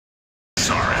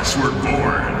Megasaurus were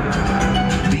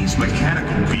born. These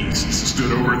mechanical beasts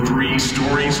stood over 3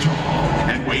 stories tall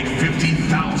and weighed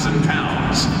 50,000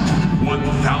 pounds.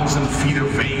 1,000 feet of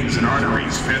veins and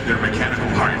arteries fed their mechanical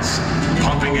hearts,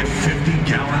 pumping at 50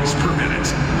 gallons per minute.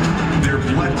 Their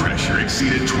blood pressure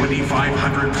exceeded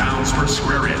 2,500 pounds per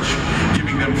square inch,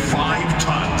 giving them 5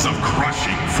 tons of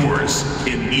crushing force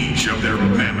in each of their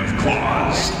mammoth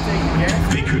claws.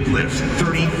 They could lift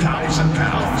 30,000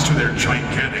 pounds to their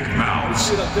gigantic mouths,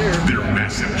 their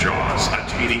massive jaws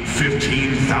attaining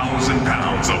 15,000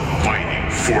 pounds of biting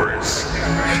force.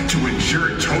 To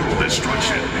ensure total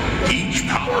destruction, each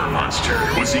power monster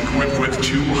was equipped with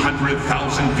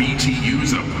 200,000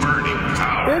 BTUs of burning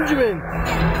power. Benjamin,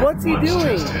 what's he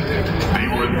doing? They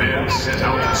were then sent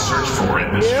out to search for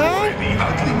and destroy the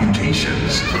ugly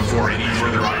mutations before any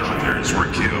further islanders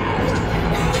were killed.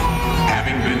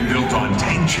 Having been built on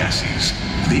tank chassis,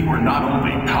 they were not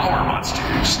only power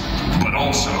monsters, but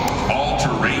also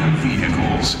all-terrain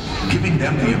vehicles, giving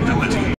them the ability